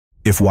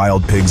If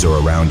wild pigs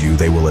are around you,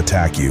 they will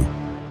attack you.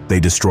 They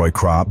destroy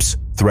crops,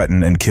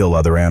 threaten and kill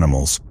other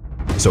animals.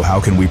 So how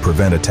can we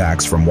prevent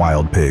attacks from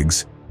wild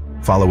pigs?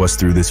 Follow us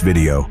through this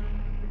video.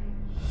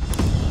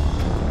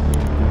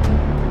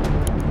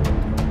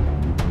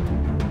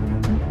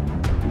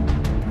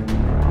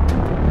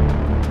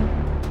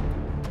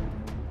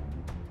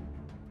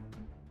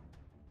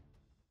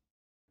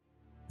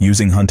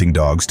 Using hunting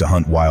dogs to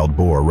hunt wild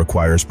boar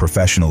requires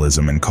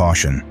professionalism and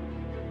caution.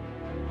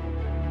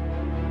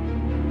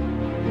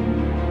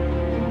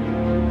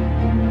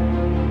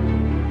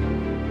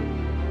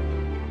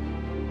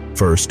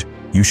 First,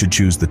 you should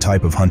choose the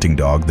type of hunting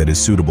dog that is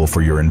suitable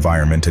for your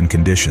environment and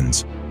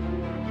conditions.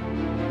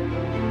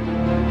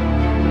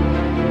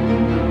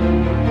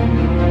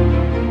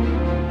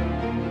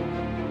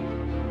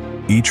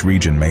 Each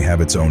region may have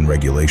its own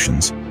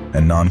regulations,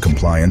 and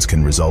non-compliance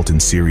can result in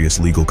serious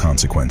legal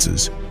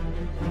consequences.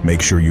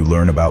 Make sure you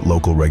learn about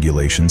local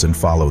regulations and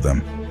follow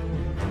them.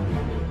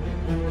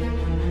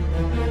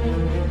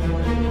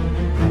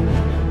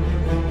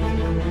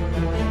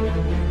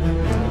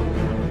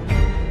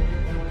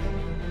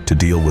 To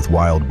deal with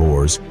wild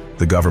boars,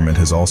 the government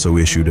has also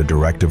issued a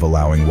directive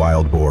allowing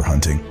wild boar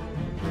hunting.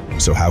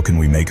 So how can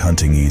we make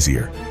hunting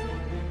easier?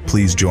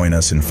 Please join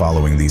us in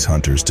following these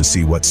hunters to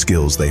see what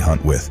skills they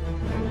hunt with.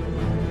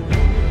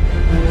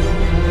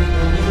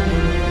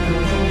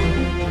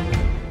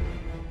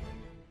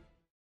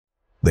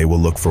 They will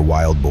look for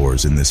wild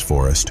boars in this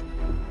forest.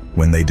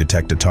 When they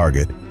detect a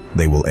target,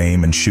 they will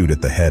aim and shoot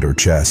at the head or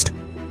chest.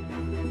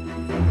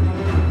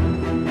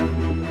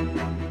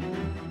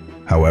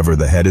 However,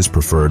 the head is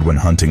preferred when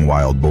hunting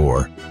wild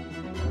boar.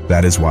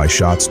 That is why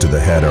shots to the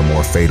head are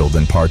more fatal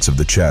than parts of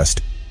the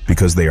chest,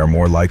 because they are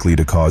more likely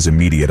to cause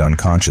immediate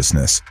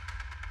unconsciousness.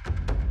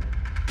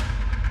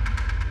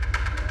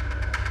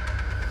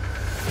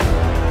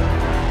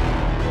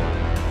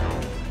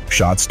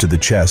 Shots to the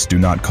chest do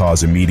not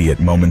cause immediate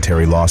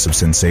momentary loss of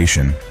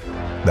sensation.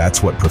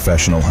 That's what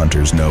professional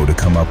hunters know to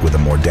come up with a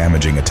more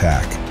damaging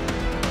attack.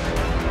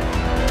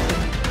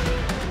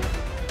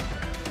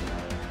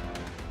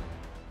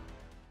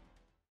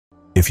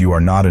 If you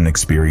are not an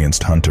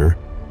experienced hunter,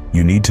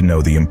 you need to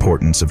know the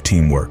importance of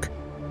teamwork.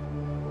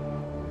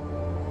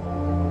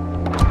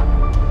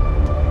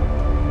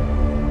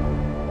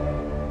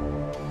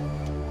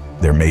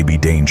 There may be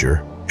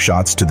danger.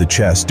 Shots to the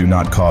chest do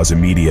not cause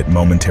immediate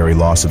momentary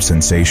loss of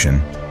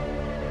sensation,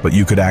 but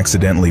you could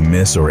accidentally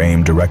miss or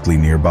aim directly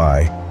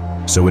nearby,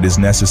 so it is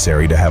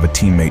necessary to have a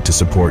teammate to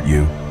support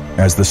you,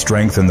 as the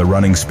strength and the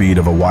running speed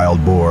of a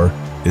wild boar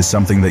is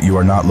something that you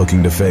are not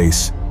looking to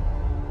face.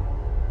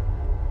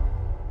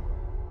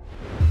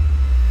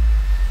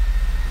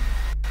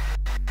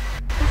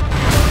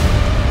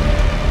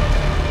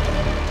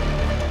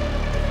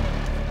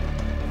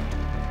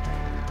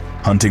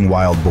 Hunting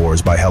wild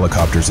boars by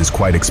helicopters is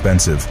quite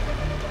expensive.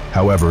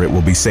 However, it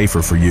will be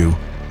safer for you,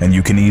 and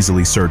you can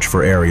easily search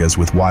for areas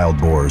with wild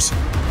boars.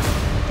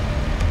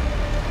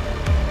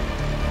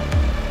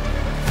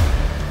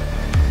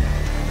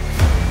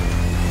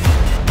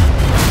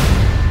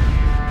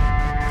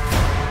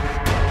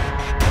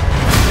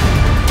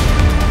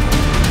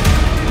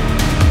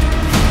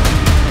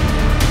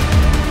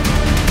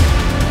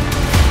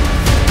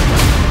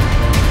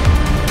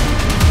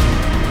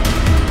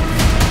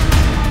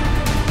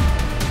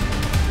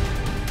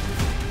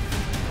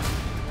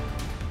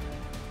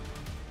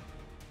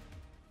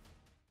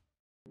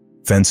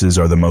 Fences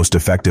are the most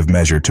effective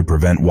measure to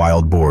prevent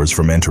wild boars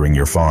from entering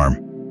your farm.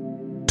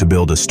 To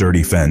build a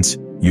sturdy fence,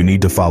 you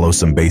need to follow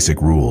some basic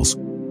rules.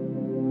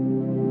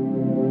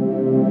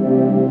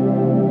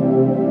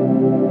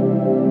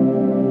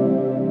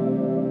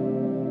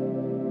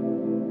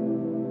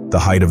 The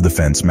height of the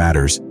fence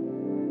matters.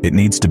 It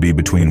needs to be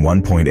between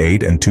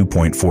 1.8 and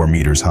 2.4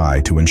 meters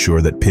high to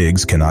ensure that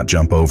pigs cannot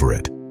jump over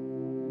it.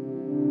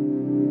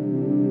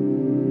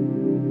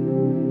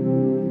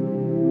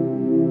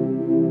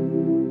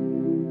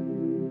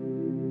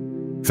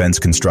 Fence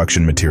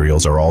construction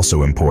materials are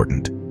also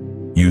important.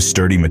 Use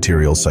sturdy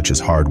materials such as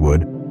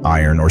hardwood,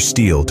 iron, or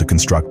steel to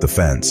construct the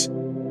fence.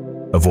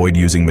 Avoid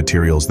using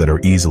materials that are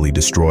easily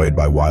destroyed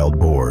by wild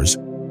boars.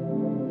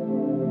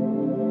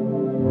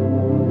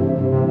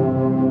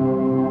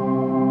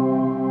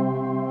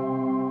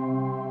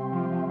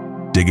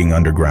 Digging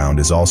underground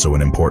is also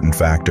an important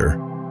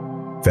factor.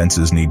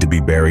 Fences need to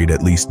be buried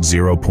at least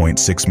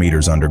 0.6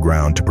 meters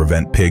underground to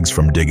prevent pigs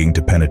from digging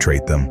to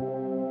penetrate them.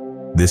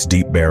 This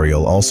deep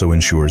burial also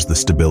ensures the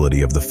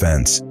stability of the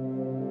fence.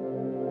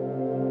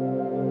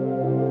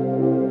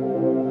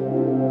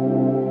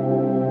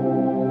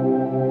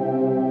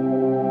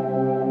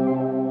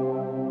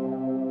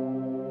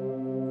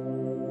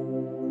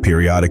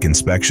 Periodic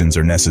inspections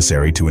are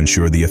necessary to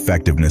ensure the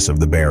effectiveness of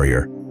the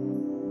barrier.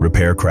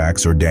 Repair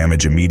cracks or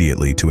damage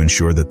immediately to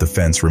ensure that the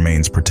fence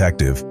remains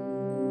protective.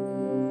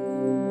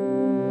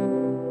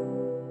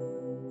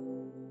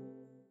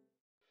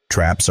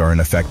 Traps are an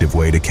effective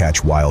way to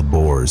catch wild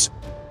boars.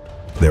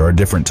 There are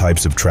different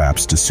types of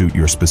traps to suit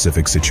your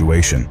specific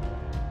situation.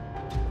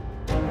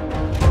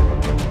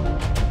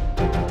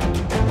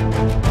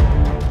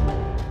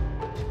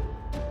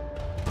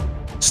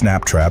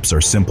 Snap traps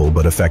are simple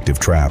but effective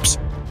traps.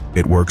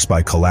 It works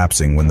by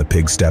collapsing when the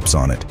pig steps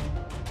on it.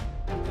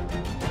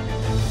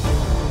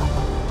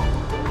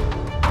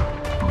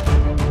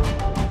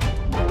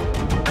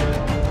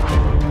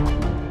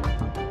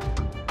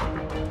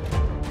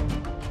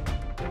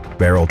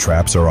 Barrel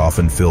traps are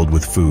often filled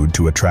with food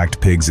to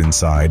attract pigs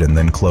inside and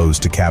then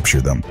closed to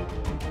capture them.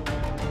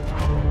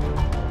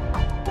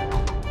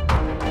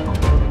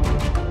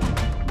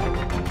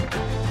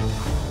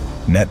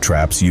 Net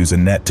traps use a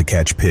net to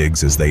catch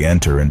pigs as they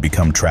enter and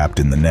become trapped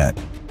in the net.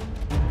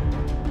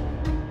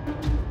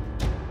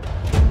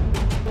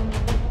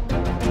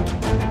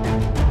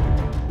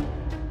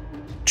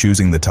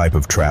 Choosing the type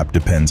of trap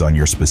depends on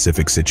your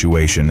specific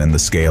situation and the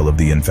scale of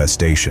the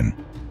infestation.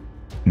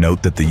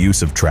 Note that the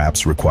use of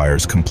traps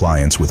requires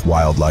compliance with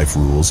wildlife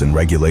rules and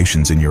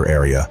regulations in your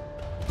area.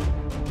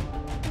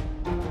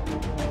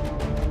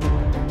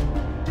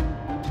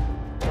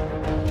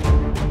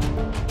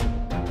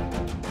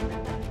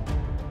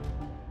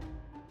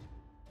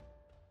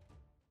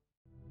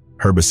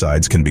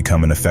 Herbicides can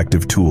become an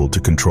effective tool to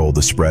control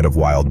the spread of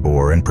wild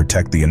boar and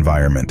protect the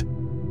environment.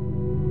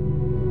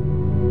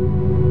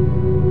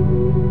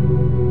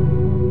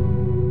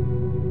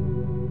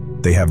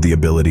 They have the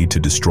ability to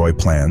destroy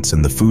plants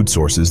and the food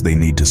sources they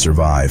need to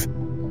survive,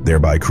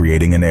 thereby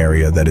creating an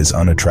area that is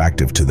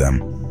unattractive to them.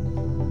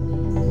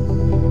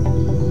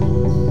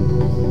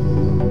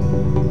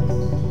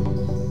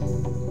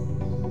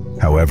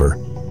 However,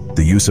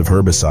 the use of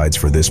herbicides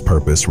for this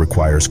purpose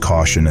requires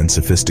caution and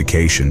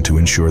sophistication to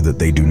ensure that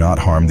they do not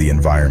harm the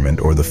environment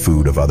or the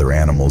food of other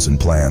animals and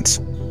plants.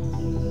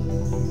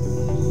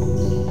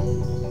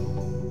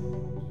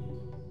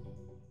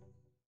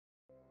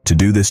 To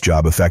do this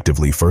job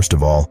effectively, first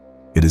of all,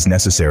 it is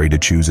necessary to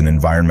choose an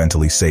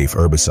environmentally safe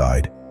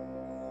herbicide.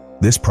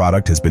 This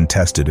product has been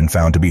tested and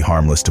found to be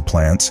harmless to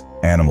plants,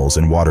 animals,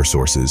 and water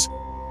sources.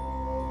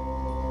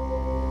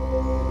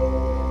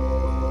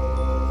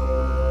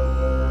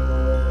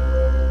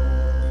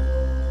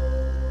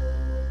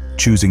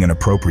 Choosing an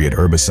appropriate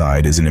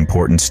herbicide is an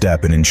important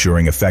step in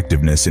ensuring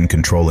effectiveness in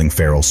controlling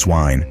feral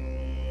swine.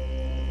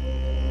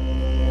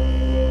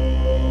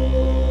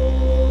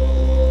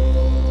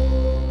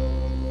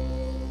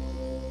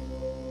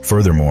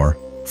 Furthermore,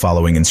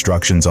 following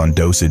instructions on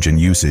dosage and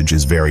usage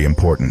is very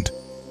important.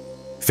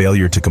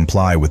 Failure to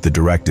comply with the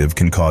directive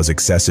can cause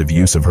excessive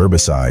use of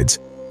herbicides,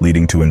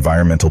 leading to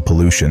environmental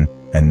pollution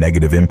and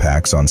negative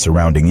impacts on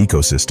surrounding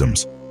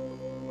ecosystems.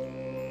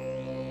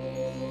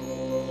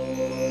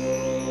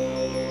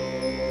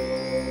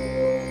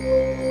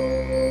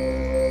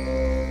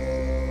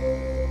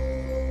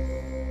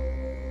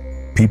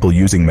 People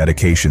using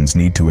medications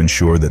need to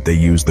ensure that they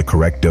use the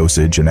correct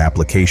dosage and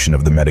application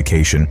of the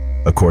medication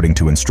according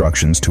to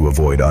instructions to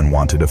avoid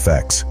unwanted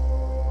effects.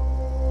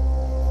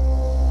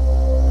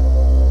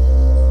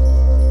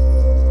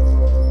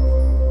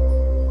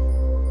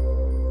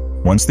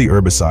 Once the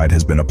herbicide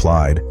has been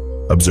applied,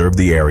 observe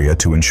the area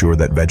to ensure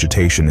that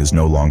vegetation is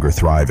no longer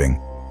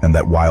thriving and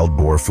that wild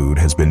boar food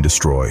has been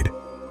destroyed.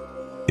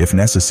 If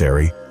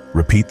necessary,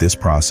 repeat this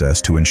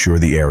process to ensure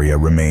the area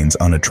remains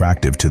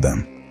unattractive to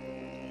them.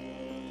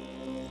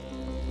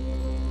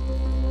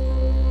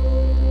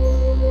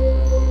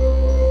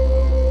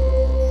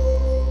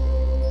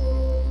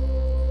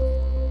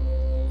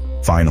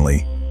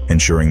 Finally,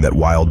 ensuring that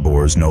wild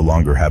boars no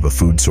longer have a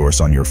food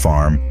source on your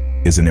farm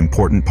is an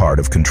important part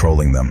of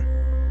controlling them.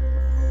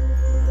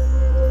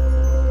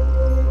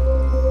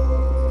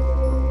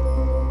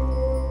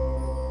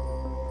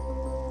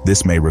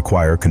 This may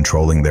require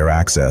controlling their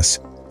access,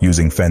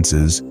 using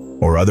fences,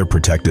 or other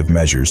protective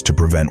measures to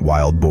prevent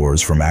wild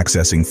boars from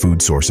accessing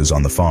food sources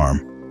on the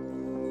farm.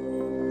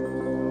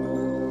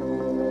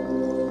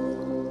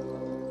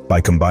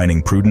 By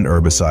combining prudent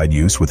herbicide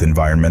use with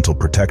environmental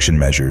protection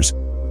measures,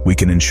 we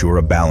can ensure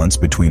a balance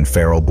between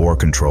feral boar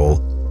control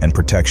and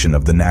protection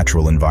of the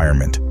natural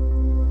environment.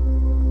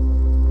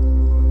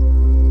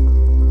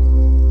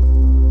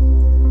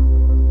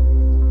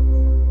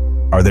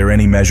 Are there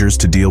any measures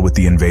to deal with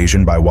the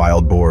invasion by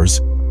wild boars?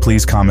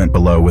 Please comment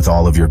below with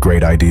all of your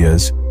great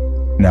ideas.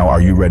 Now,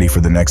 are you ready for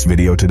the next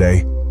video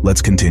today?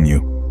 Let's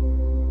continue.